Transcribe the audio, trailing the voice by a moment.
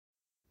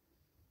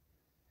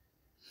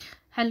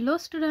Hello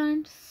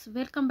students,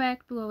 welcome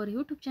back to our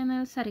YouTube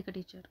channel Sarika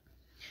teacher.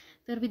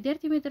 तर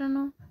विद्यार्थी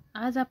मित्रांनो,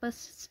 आज आपण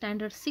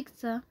standard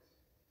 6चा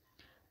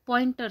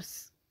pointers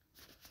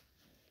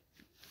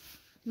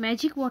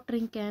magic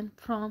watering can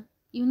from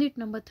unit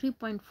number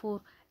 3.4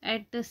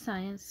 at the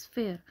science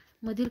fair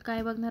मधील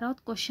काय बघणार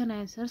आहोत, क्वेश्चन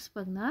आन्सर्स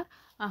बघणार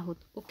आहोत.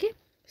 Okay,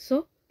 so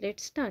let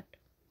start.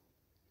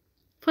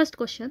 First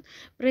question,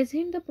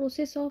 present the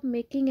process of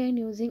making and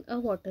using a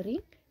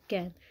watering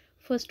can.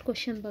 First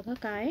question बघा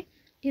काय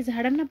की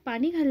झाडांना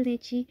पाणी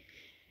घालण्याची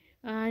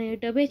आणि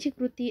डब्याची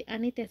कृती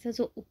आणि त्याचा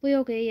जो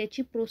उपयोग आहे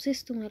याची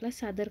प्रोसेस तुम्हाला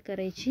सादर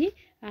करायची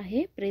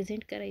आहे,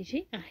 प्रेझेंट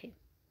करायची आहे.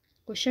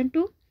 Question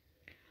 2,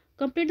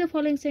 complete the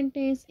following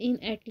sentence in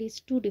at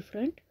least 2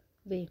 different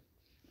वे.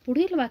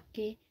 पुढील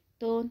वाक्ये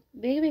 2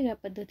 वेगवेगळ्या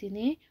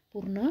पद्धतीने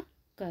पूर्ण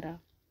करा.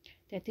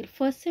 त्यातील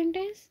first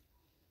sentence,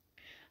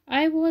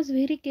 I was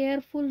very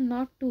careful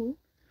not to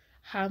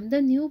harm the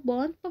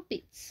newborn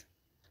puppies.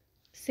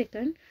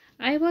 Second,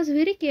 I was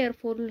very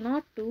careful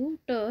not to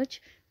touch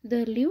the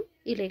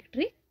live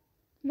electric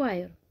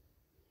wire.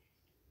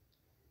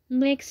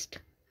 Next,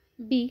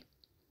 B,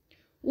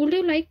 would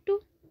you like to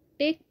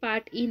take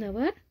part in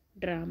our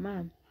drama?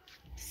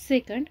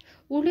 Second,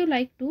 would you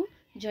like to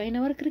join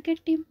our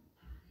cricket team?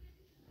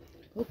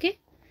 Okay.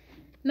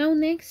 Now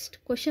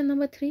next, question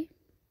number 3.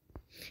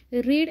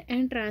 Read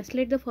and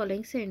translate the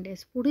following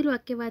sentence. पुढील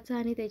वाक्य वाचा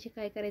आणि त्याचे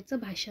काय करायचं,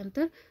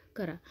 भाषांतर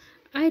करा.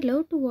 I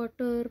love to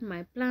water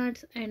my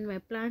plants and my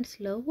plants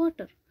love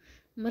water.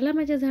 मला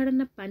माझ्या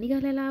झाडांना पाणी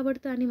घालायला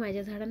आवडतं आणि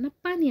माझ्या झाडांना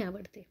पाणी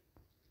आवडते.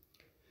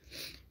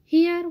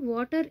 Here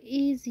water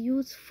is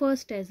use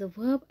first as a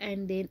verb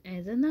and then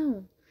as a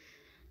noun.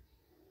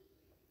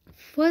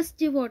 First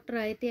जे वॉटर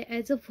आहे ते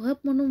ॲज अ व्हर्ब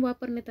म्हणून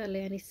वापरण्यात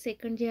आले आणि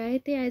सेकंड जे आहे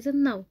ते as a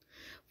noun.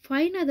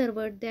 Find other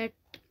word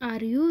that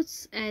R use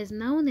as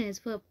known as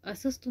verb.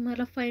 असंच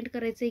तुम्हाला फाइंड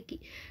करायचं आहे की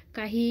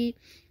काही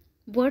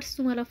वर्ड्स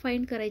तुम्हाला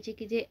फाइंड करायचे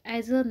की जे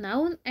as a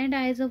noun and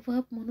as a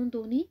verb म्हणून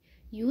दोन्ही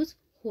यूज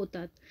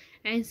होतात.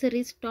 Answer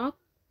is talk,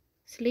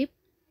 sleep,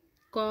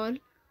 call,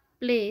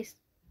 place,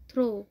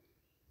 throw,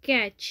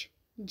 catch,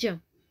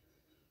 jump.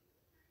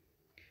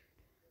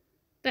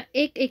 तर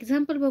एक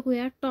एक्झाम्पल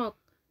बघूया. टॉक,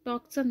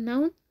 टॉकचा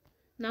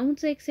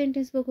नाऊनचं एक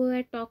सेंटेन्स बघूया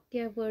टॉक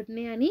या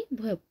वर्डने आणि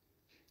verb.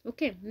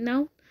 Okay,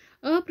 noun,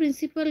 a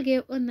principal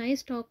gave a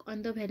nice talk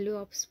on the value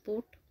of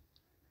sport.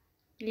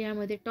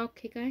 यामध्ये टॉक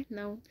हे काय,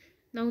 noun.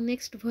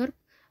 Next verb,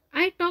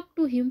 I talk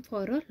to him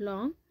for a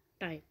long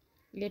time.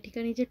 या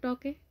ठिकाणी जे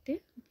टॉक आहे ते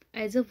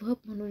ॲज अ व्हर्ब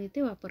म्हणून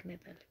इथे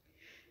वापरण्यात आले.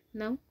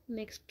 नाऊ.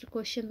 नेक्स्ट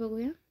क्वेश्चन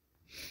बघूया.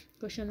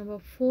 Question number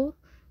 4,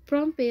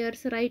 from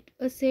pairs right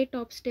a set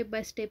of step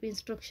by step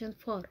instruction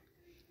for.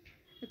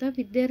 आता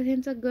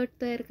विद्यार्थ्यांचा गट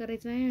तयार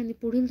करायचा आहे आणि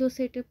पुढील जो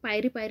सेट आहे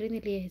पायरी पायरीने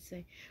लिहायचा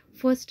आहे.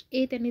 फर्स्ट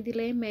ए त्यांनी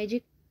दिलं आहे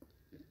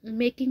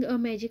making a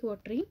magic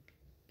watering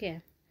can.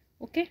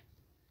 Okay,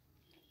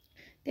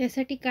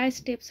 त्यासाठी काय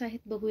स्टेप्स आहेत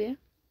बघूया.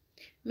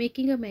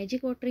 Making a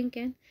magic watering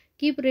can,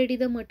 keep ready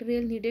the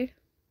material needed.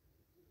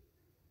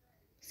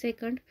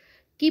 Second,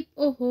 keep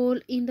a whole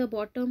in the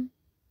bottom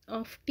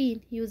of tin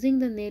using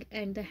the nail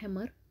and the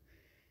hammer.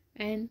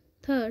 And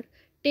third,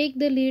 take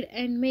the lid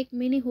and make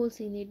many holes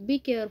in it. Be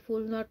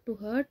careful not to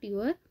hurt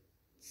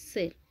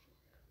yourself.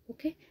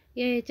 Okay,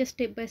 याच्या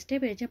step by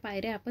step याच्या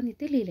पायऱ्या आपण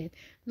इथे लिहिल्या आहेत.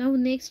 Now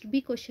next बी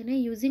question आहे,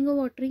 using a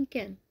watering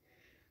can.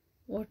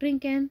 Watering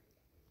can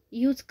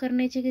use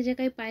करण्याचे जे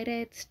काही पायऱ्या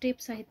आहेत,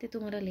 स्टेप्स आहेत ते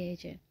तुम्हाला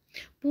लिहायचे आहेत.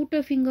 Put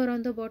a finger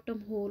on the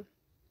bottom hole.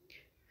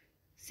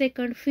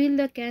 Second, fill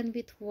the can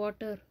with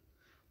water.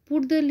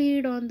 Put the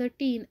lead on the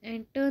tin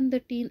and turn the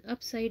tin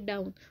upside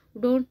down.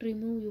 Don't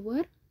remove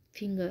your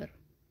finger.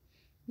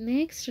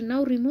 Next, now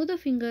remove the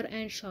finger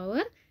and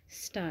shower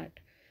start.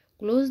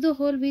 Close the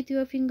hole with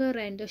your finger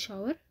and the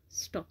shower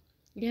stop.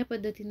 या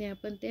पद्धतीने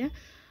आपण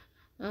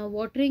त्या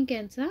watering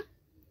कॅनचा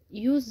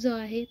use जो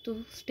आहे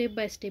तो step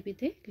by step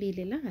इथे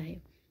लिहिलेला आहे.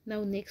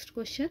 Now next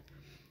question,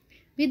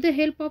 with the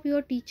help of your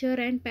teacher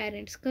and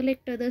parents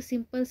collect other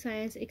simple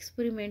science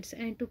experiments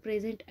and to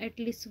present at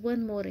least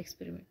one more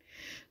experiment.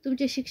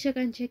 तुमच्या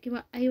शिक्षकांच्या किंवा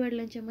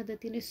आईवडिलांच्या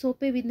मदतीने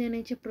सोपे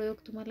विज्ञानाचे प्रयोग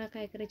तुम्हाला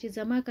काय करायचे,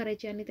 जमा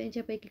करायचे आणि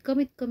त्यांच्यापैकी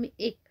कमीत कमी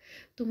एक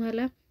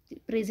तुम्हाला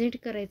प्रेझेंट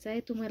करायचा आहे.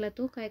 तुम्हाला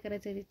तो काय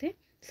करायचा आहे, तिथे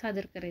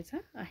सादर करायचा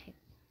आहे.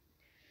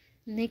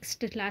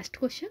 Next last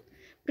question,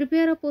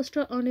 prepare a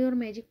poster on your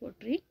magic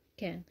watering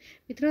can.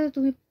 मित्रांनो,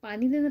 तुम्ही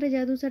पाणी देणारा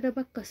जादूचा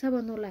डबा कसा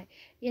बनवला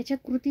आहे याच्या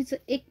कृतीचं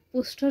एक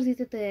पोस्टर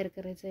तिथे तयार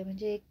करायचं आहे.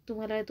 म्हणजे एक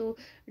तुम्हाला तो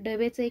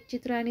डब्याचं एक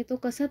चित्र आणि तो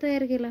कसा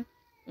तयार केला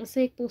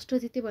असं एक पोस्टर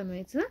तिथे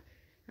बनवायचं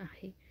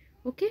आहे.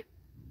 ओके,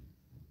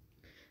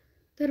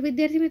 तर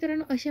विद्यार्थी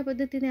मित्रांनो, अशा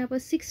पद्धतीने आपण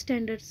 6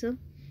 स्टँडर्डचं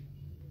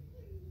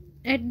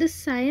ॲट द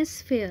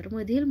सायन्स फेअर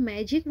मधील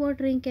मॅजिक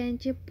वॉटरिंग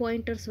कॅनचे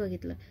पॉइंटर्स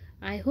बघितलं.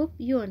 I hope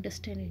you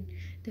understand it.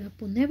 तेव्हा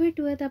पुन्हा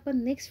भेटूयात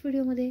आपण नेक्स्ट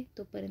व्हिडिओमध्ये.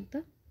 तोपर्यंत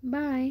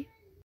बाय.